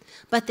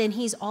 But then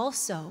he's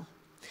also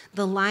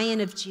the Lion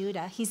of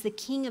Judah. He's the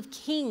King of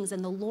Kings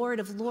and the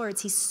Lord of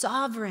Lords. He's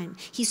sovereign.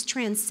 He's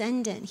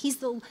transcendent. He's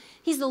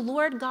the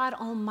Lord God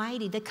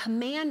Almighty, the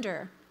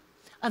commander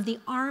of the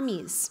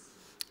armies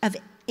of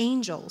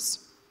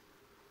angels.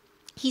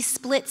 He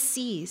splits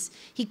seas.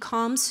 He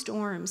calms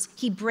storms.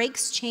 He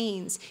breaks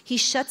chains. He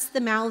shuts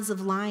the mouths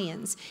of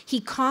lions.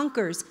 He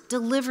conquers,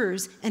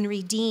 delivers, and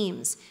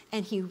redeems.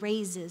 And he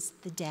raises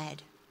the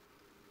dead.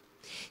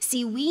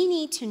 See, we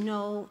need to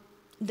know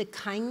the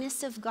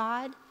kindness of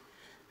God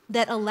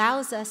that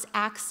allows us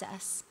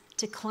access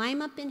to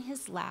climb up in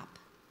his lap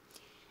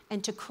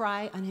and to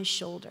cry on his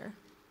shoulder.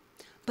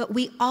 But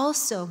we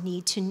also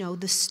need to know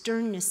the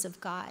sternness of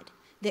God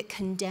that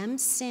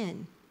condemns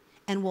sin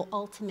and will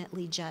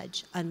ultimately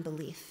judge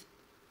unbelief.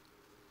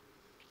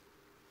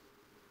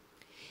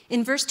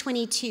 In verse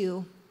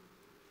 22,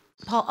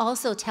 Paul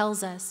also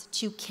tells us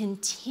to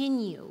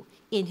continue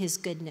in his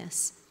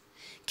goodness.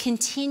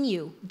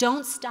 Continue.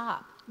 Don't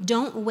stop.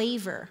 Don't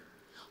waver.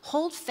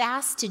 Hold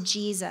fast to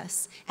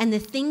Jesus and the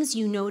things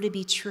you know to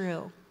be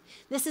true.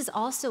 This is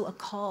also a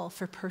call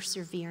for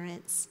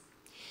perseverance.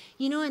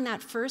 You know, in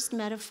that first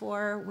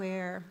metaphor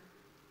where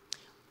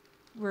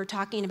we're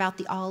talking about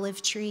the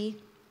olive tree,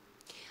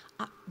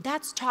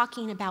 that's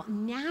talking about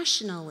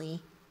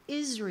nationally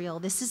Israel.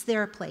 This is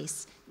their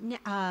place.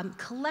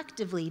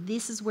 Collectively,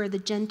 this is where the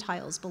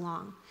Gentiles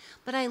belong.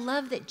 But I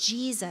love that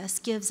Jesus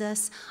gives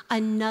us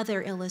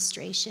another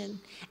illustration,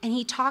 and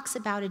he talks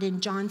about it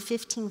in John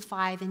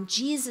 15:5, and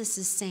Jesus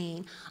is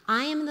saying,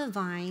 I am the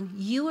vine,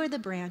 you are the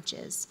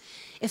branches.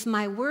 If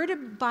my word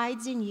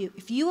abides in you,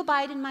 if you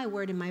abide in my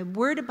word and my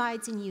word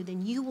abides in you,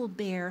 then you will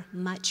bear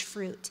much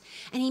fruit.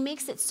 And he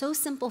makes it so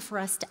simple for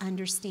us to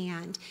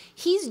understand.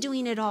 He's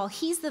doing it all.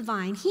 He's the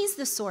vine. He's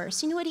the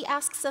source. You know what he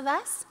asks of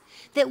us?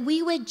 That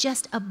we would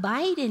just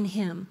abide in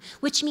him,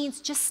 which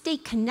means just stay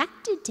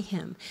connected to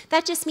him.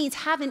 That just means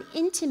have an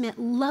intimate,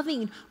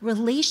 loving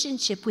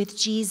relationship with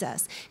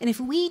Jesus. And if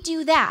we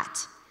do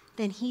that,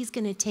 then he's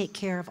going to take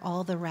care of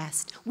all the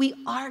rest. We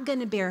are going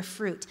to bear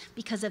fruit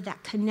because of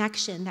that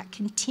connection, that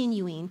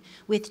continuing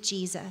with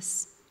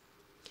Jesus.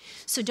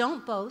 So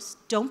don't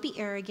boast, don't be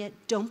arrogant,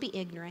 don't be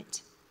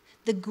ignorant.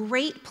 The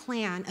great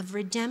plan of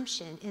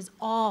redemption is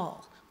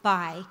all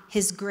by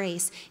his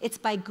grace. It's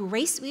by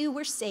grace we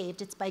were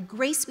saved. It's by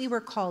grace we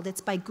were called.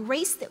 It's by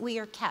grace that we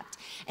are kept.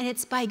 And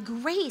it's by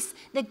grace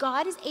that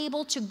God is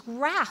able to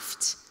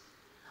graft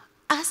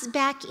us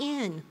back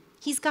in.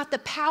 He's got the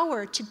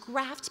power to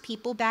graft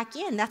people back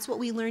in. That's what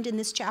we learned in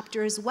this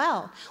chapter as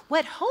well.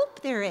 What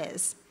hope there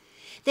is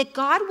that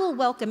God will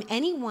welcome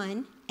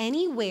anyone,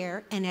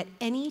 anywhere, and at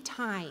any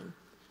time,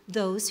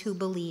 those who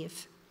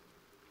believe.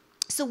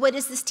 So what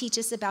does this teach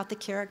us about the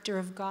character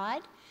of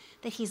God?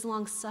 That he's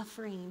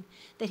long-suffering,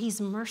 that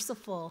he's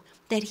merciful,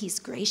 that he's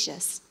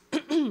gracious.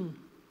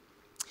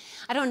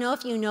 I don't know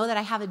if you know that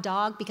I have a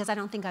dog because I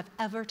don't think I've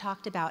ever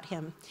talked about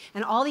him.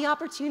 And all the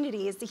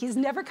opportunities, he's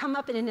never come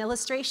up in an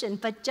illustration,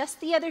 but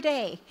just the other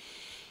day,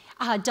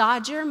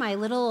 Dodger, my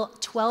little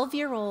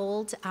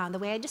 12-year-old, the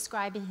way I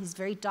describe him, he's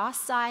very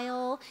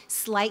docile,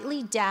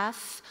 slightly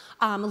deaf,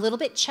 a little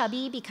bit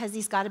chubby because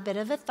he's got a bit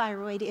of a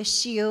thyroid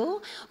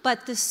issue,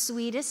 but the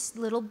sweetest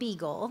little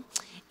beagle.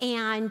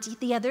 And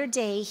the other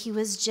day, he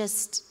was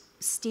just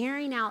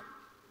staring out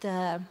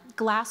the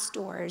glass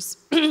doors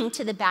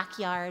to the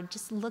backyard,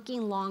 just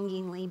looking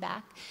longingly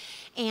back.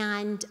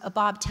 And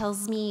Bob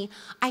tells me,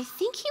 I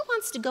think he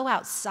wants to go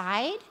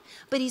outside,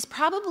 but he's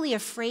probably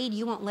afraid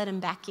you won't let him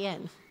back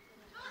in.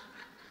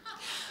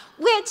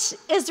 Which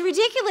is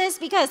ridiculous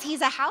because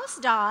he's a house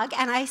dog.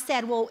 And I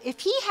said, well,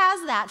 if he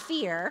has that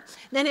fear,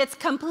 then it's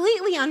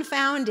completely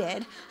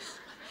unfounded.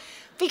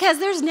 Because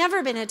there's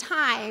never been a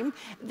time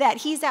that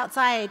he's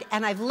outside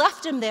and I've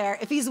left him there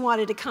if he's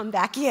wanted to come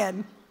back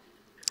in.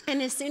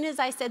 And as soon as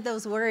I said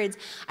those words,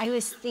 I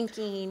was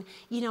thinking,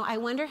 you know, I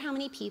wonder how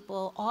many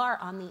people are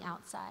on the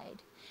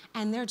outside.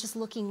 And they're just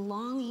looking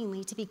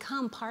longingly to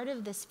become part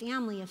of this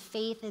family of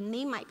faith. And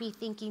they might be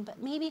thinking,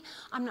 but maybe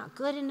I'm not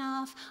good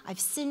enough. I've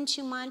sinned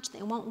too much.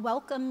 They won't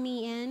welcome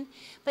me in.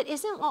 But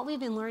isn't what we've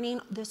been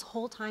learning this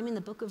whole time in the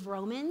book of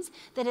Romans,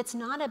 that it's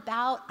not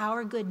about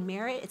our good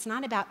merit. It's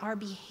not about our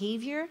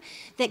behavior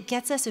that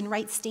gets us in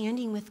right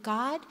standing with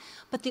God.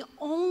 But the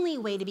only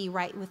way to be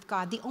right with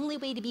God, the only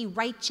way to be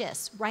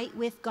righteous, right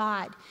with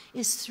God,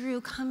 is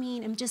through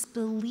coming and just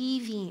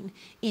believing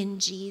in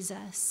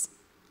Jesus.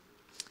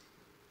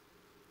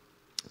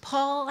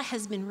 Paul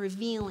has been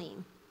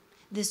revealing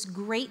this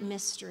great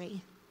mystery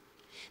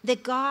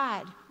that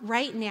God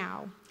right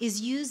now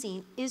is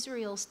using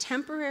Israel's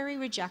temporary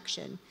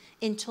rejection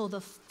until the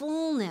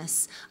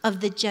fullness of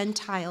the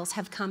Gentiles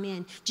have come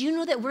in. Do you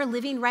know that we're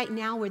living right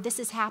now where this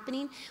is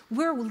happening?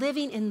 We're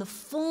living in the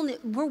fullness,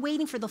 we're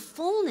waiting for the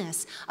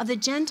fullness of the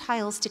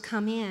Gentiles to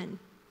come in.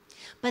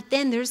 But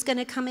then there's going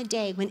to come a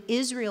day when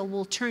Israel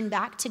will turn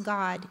back to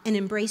God and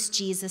embrace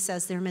Jesus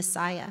as their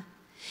Messiah.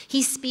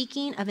 He's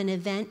speaking of an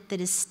event that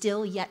is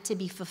still yet to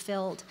be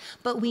fulfilled,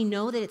 but we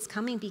know that it's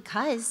coming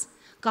because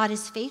God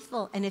is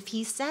faithful, and if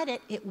he said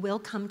it, it will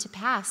come to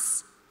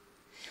pass.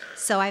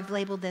 So I've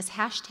labeled this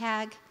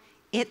hashtag,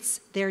 it's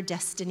their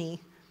destiny,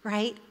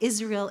 right?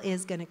 Israel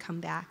is going to come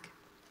back.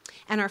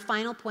 And our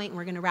final point, and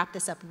we're going to wrap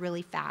this up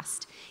really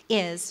fast,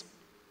 is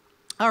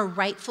our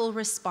rightful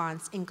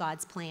response in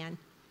God's plan.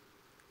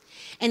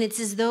 And it's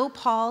as though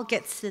Paul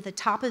gets to the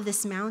top of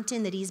this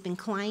mountain that he's been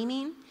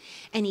climbing,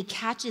 and he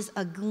catches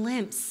a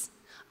glimpse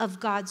of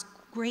God's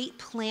great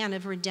plan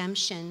of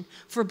redemption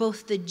for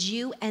both the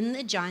Jew and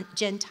the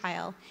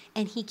Gentile,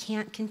 and he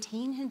can't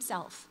contain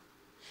himself.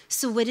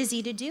 So what is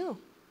he to do?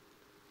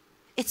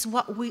 It's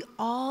what we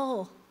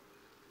all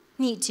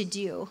need to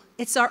do.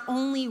 It's our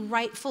only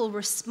rightful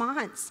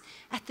response.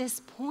 At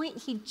this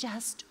point, he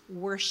just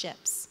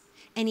worships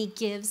and he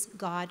gives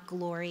God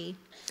glory.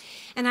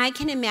 And I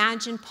can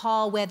imagine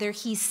Paul, whether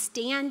he's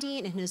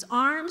standing and his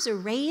arms are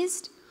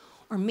raised,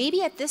 or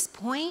maybe at this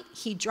point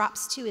he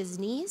drops to his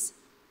knees,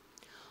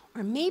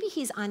 or maybe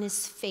he's on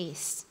his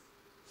face,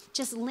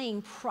 just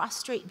laying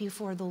prostrate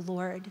before the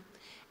Lord.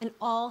 And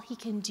all he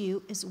can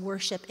do is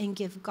worship and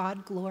give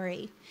God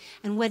glory.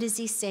 And what does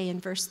he say in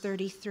verse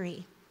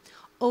 33?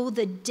 Oh,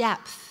 the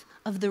depth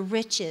of the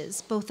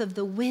riches, both of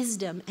the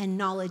wisdom and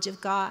knowledge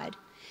of God.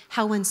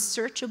 How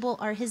unsearchable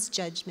are his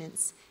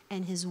judgments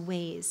and his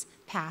ways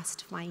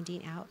past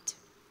finding out.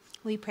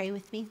 Will you pray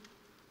with me?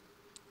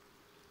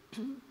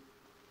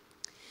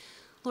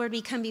 Lord,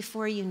 we come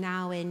before you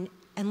now, and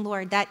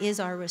Lord, that is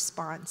our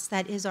response.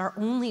 That is our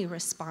only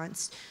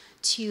response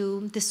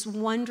to this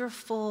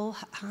wonderful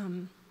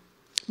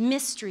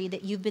mystery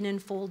that you've been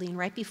unfolding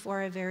right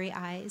before our very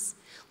eyes.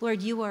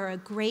 Lord, you are a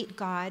great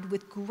God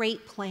with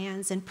great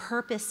plans and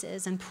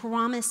purposes and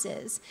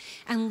promises.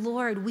 And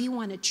Lord, we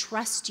want to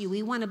trust you.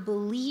 We want to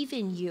believe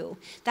in you.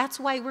 That's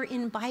why we're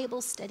in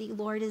Bible study,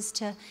 Lord, is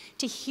to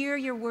hear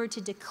your word,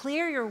 to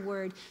declare your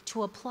word,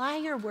 to apply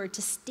your word,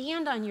 to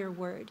stand on your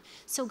word.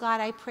 So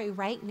God, I pray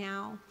right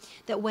now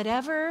that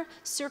whatever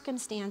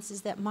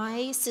circumstances that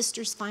my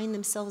sisters find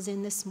themselves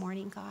in this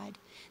morning, God,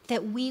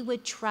 that we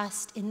would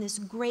trust in this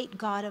great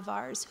God of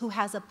ours who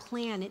has a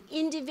plan, an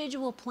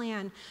individual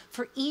plan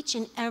for each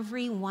and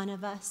every one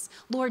of us.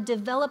 Lord,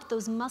 develop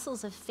those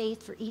muscles of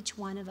faith for each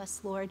one of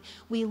us, Lord.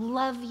 We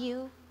love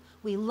you,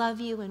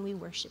 and we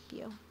worship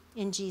you.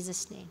 In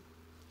Jesus' name,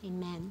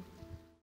 amen.